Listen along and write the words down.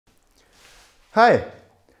Hi!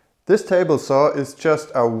 This table saw is just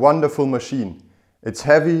a wonderful machine. It's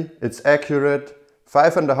heavy, it's accurate,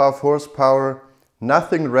 5.5 horsepower,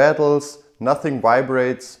 nothing rattles, nothing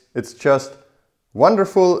vibrates. It's just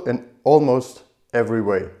wonderful in almost every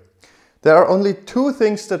way. There are only two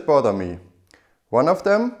things that bother me. One of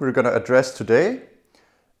them we're gonna address today,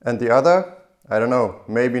 and the other, I don't know,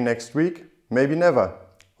 maybe next week, maybe never.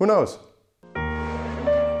 Who knows?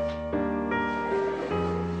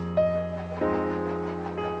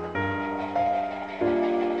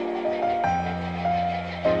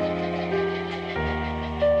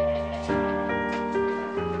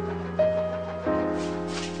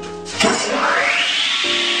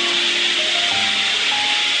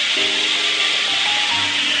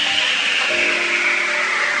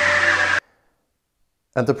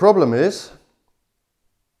 And the problem is,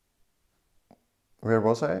 where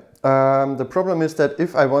was I? The problem is that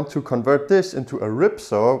if I want to convert this into a rib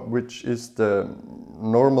saw, which is the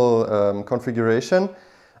normal configuration,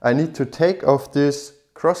 I need to take off this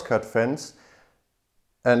crosscut fence,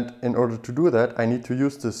 and in order to do that I need to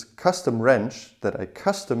use this custom wrench that I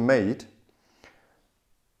custom made,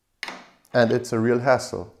 and it's a real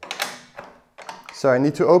hassle. So I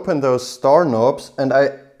need to open those star knobs, and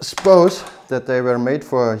I suppose that they were made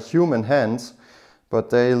for human hands, but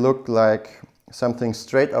they look like something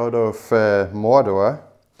straight out of Mordor,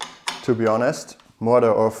 to be honest.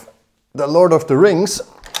 Mordor of the Lord of the Rings.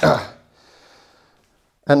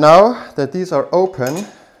 And now that these are open,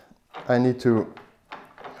 I need to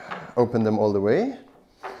open them all the way.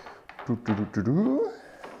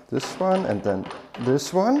 This one and then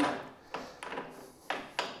this one.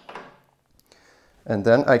 And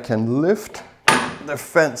then I can lift the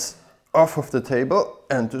fence off of the table,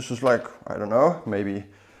 and this is like, I don't know, maybe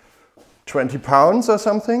 20 pounds or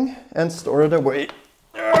something, and store it away.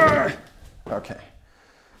 Okay.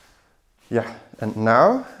 Yeah, and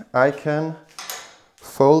now I can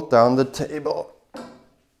fold down the table.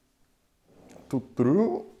 Oh,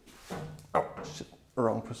 shit,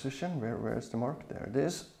 wrong position. Where is the mark? There it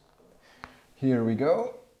is. Here we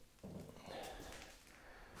go.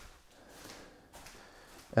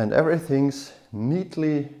 And everything's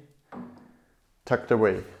neatly tucked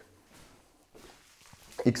away.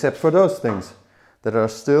 Except for those things that are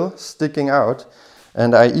still sticking out.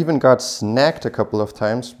 And I even got snagged a couple of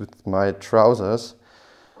times with my trousers.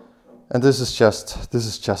 And this is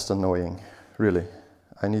just annoying, really.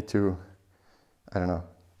 I need to, I don't know,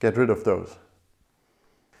 get rid of those.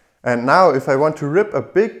 And now if I want to rip a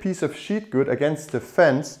big piece of sheet good against the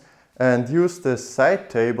fence and use the side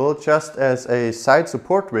table just as a side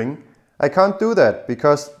support wing, I can't do that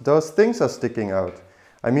because those things are sticking out.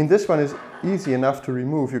 I mean, this one is easy enough to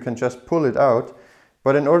remove, you can just pull it out.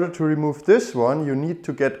 But in order to remove this one, you need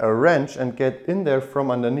to get a wrench and get in there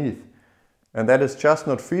from underneath. And that is just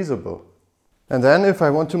not feasible. And then if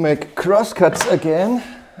I want to make crosscuts again,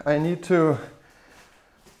 I need to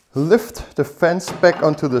lift the fence back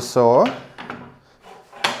onto the saw.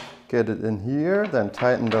 Get it in here, then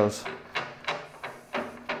tighten those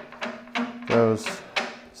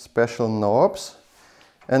special knobs.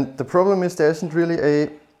 And the problem is there isn't really a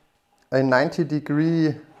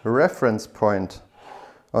 90-degree reference point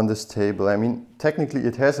on this table. I mean, technically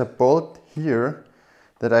it has a bolt here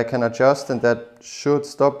that I can adjust, and that should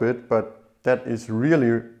stop it, but that is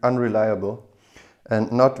really unreliable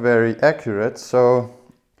and not very accurate. So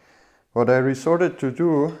what I resorted to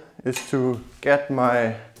do is to get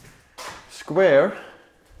my square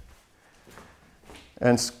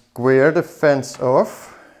and square the fence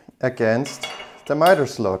off against the miter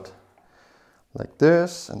slot, like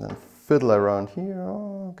this, and then fiddle around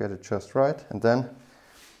here, get it just right, and then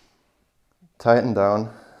tighten down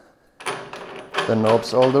the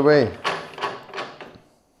knobs all the way.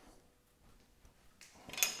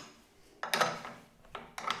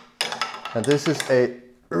 And this is a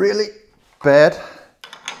really bad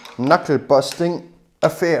knuckle busting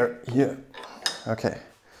affair here. Okay,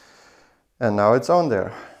 and now it's on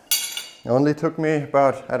there. It only took me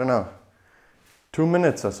about, I don't know, 2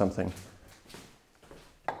 minutes or something.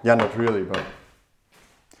 Yeah, not really, but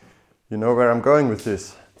you know where I'm going with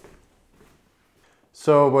this.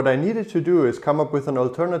 So what I needed to do is come up with an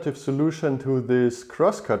alternative solution to this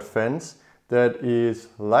crosscut fence that is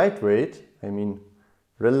lightweight, I mean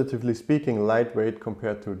relatively speaking lightweight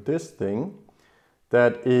compared to this thing,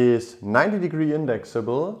 that is 90-degree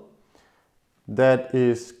indexable, that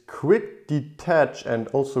is quick detach and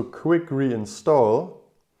also quick reinstall,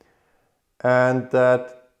 and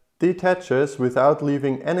that detaches without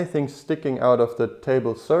leaving anything sticking out of the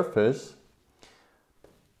table surface.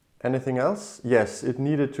 Anything else? Yes, it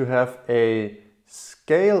needed to have a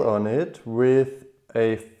scale on it with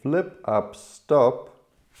a flip up stop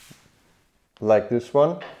like this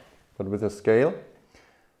one, but with a scale.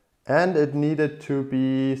 And it needed to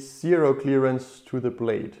be 0 clearance to the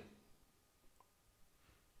blade.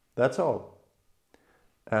 That's all.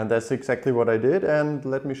 And that's exactly what I did, and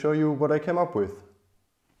let me show you what I came up with.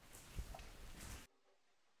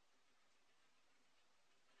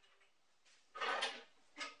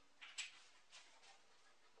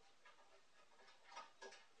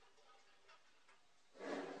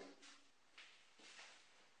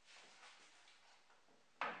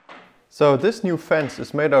 So this new fence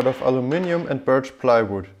is made out of aluminium and birch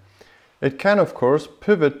plywood. It can of course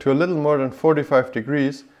pivot to a little more than 45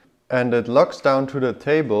 degrees, and it locks down to the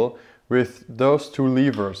table with those two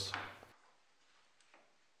levers.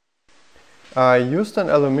 I used an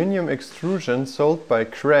aluminium extrusion sold by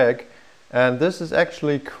Craig, and this is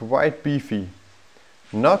actually quite beefy.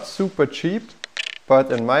 Not super cheap,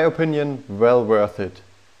 but in my opinion well worth it.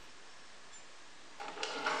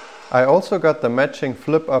 I also got the matching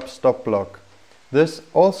flip-up stop block. This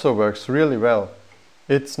also works really well.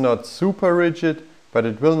 It's not super rigid, but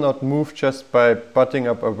it will not move just by butting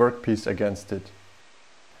up a workpiece against it.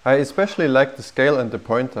 I especially like the scale and the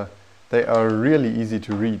pointer. They are really easy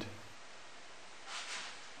to read.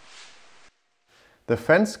 The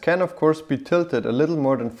fence can of course be tilted a little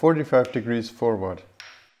more than 45 degrees forward.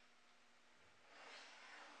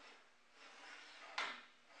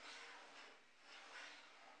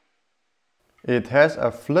 It has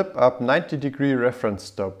a flip-up 90-degree reference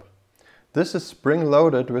stop. This is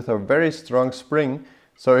spring-loaded with a very strong spring,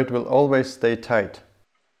 so it will always stay tight.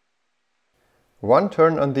 One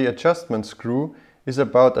turn on the adjustment screw is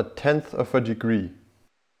about 1/10 of a degree.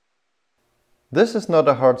 This is not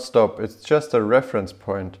a hard stop, it's just a reference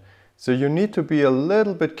point, so you need to be a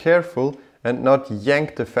little bit careful and not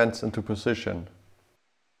yank the fence into position.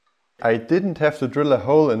 I didn't have to drill a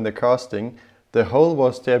hole in the casting, the hole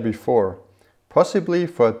was there before. Possibly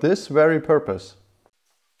for this very purpose.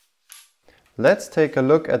 Let's take a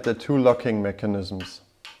look at the two locking mechanisms.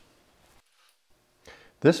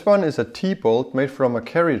 This one is a T-bolt made from a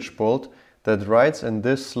carriage bolt that rides in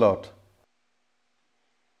this slot.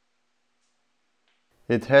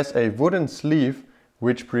 It has a wooden sleeve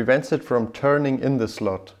which prevents it from turning in the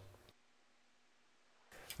slot.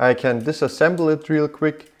 I can disassemble it real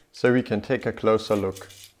quick so we can take a closer look.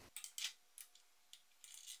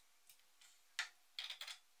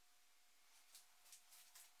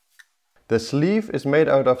 The sleeve is made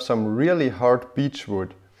out of some really hard beech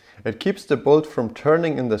wood. It keeps the bolt from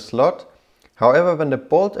turning in the slot. However, when the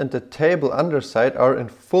bolt and the table underside are in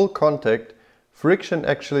full contact, friction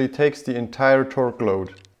actually takes the entire torque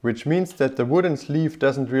load, which means that the wooden sleeve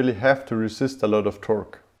doesn't really have to resist a lot of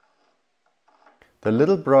torque. The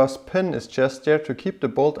little brass pin is just there to keep the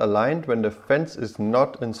bolt aligned when the fence is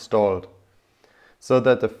not installed, so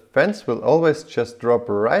that the fence will always just drop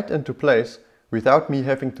right into place without me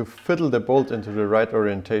having to fiddle the bolt into the right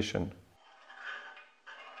orientation.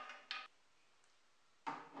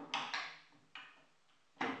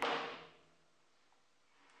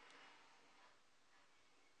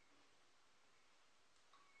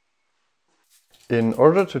 In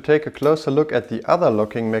order to take a closer look at the other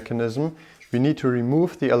locking mechanism, we need to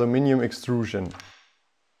remove the aluminium extrusion.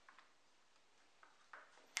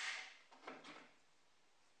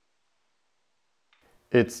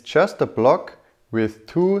 It's just a block with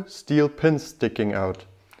two steel pins sticking out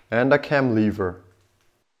and a cam lever.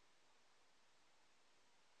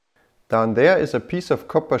 Down there is a piece of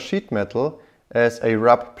copper sheet metal as a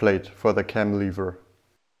rub plate for the cam lever.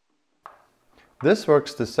 This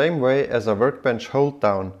works the same way as a workbench hold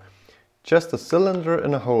down, just a cylinder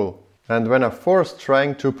in a hole. And when a force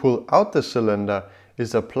trying to pull out the cylinder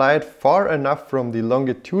is applied far enough from the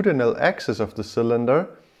longitudinal axis of the cylinder,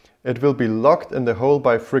 it will be locked in the hole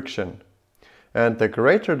by friction. And the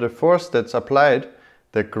greater the force that's applied,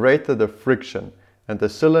 the greater the friction, and the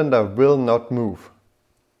cylinder will not move.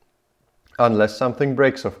 Unless something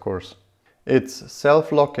breaks, of course. It's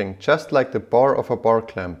self-locking, just like the bar of a bar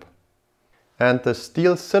clamp. And the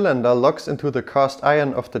steel cylinder locks into the cast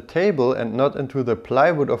iron of the table and not into the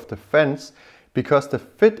plywood of the fence, because the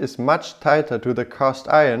fit is much tighter to the cast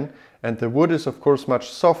iron and the wood is of course much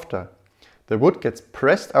softer. The wood gets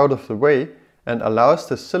pressed out of the way and allows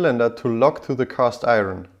the cylinder to lock to the cast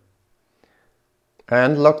iron.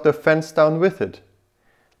 And lock the fence down with it.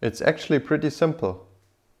 It's actually pretty simple.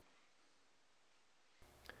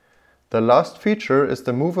 The last feature is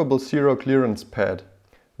the movable zero clearance pad.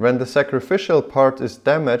 When the sacrificial part is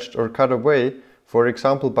damaged or cut away, for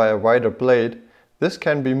example by a wider blade, this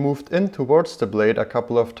can be moved in towards the blade a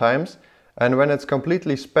couple of times, and when it's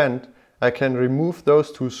completely spent, I can remove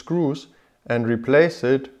those 2 screws and replace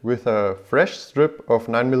it with a fresh strip of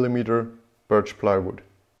 9mm birch plywood.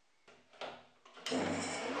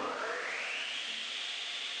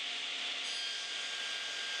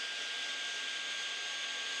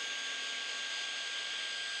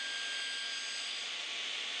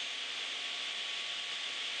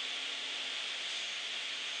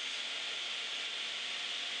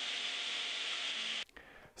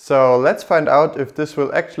 So let's find out if this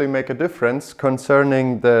will actually make a difference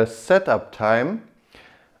concerning the setup time.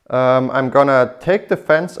 I'm gonna take the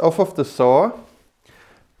fence off of the saw,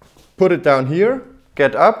 put it down here,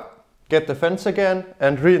 get up, get the fence again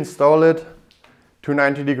and reinstall it to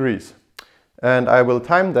 90 degrees. And I will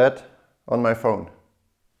time that on my phone.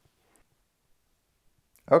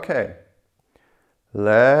 Okay,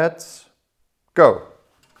 let's go.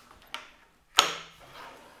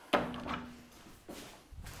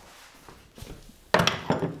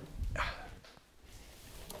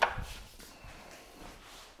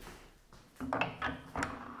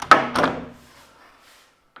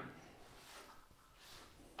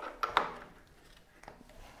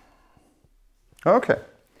 Okay,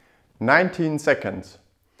 19 seconds.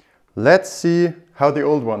 Let's see how the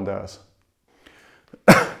old one does.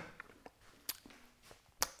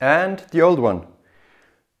 And the old one.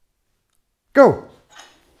 Go!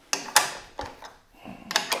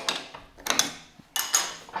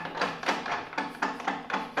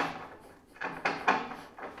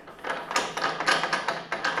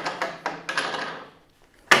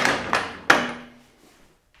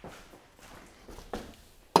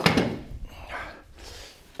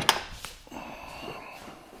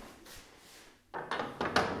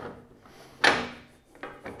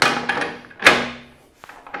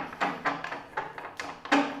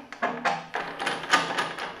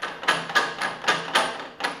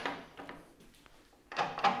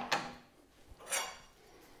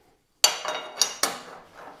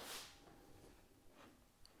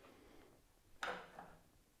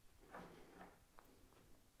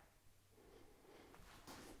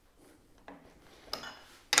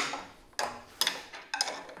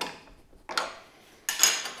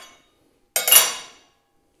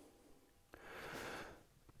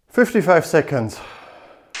 "55 seconds.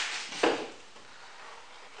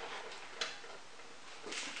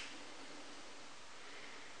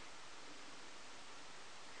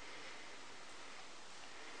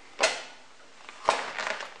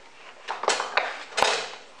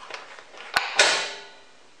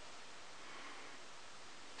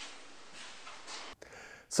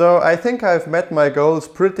 So I think I've met my goals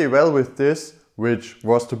pretty well with this, which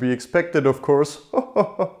was to be expected, of course.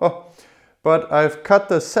 But I've cut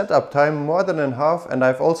the setup time more than in half, and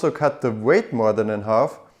I've also cut the weight more than in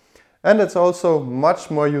half, and it's also much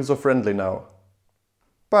more user-friendly now.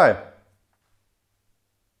 Bye!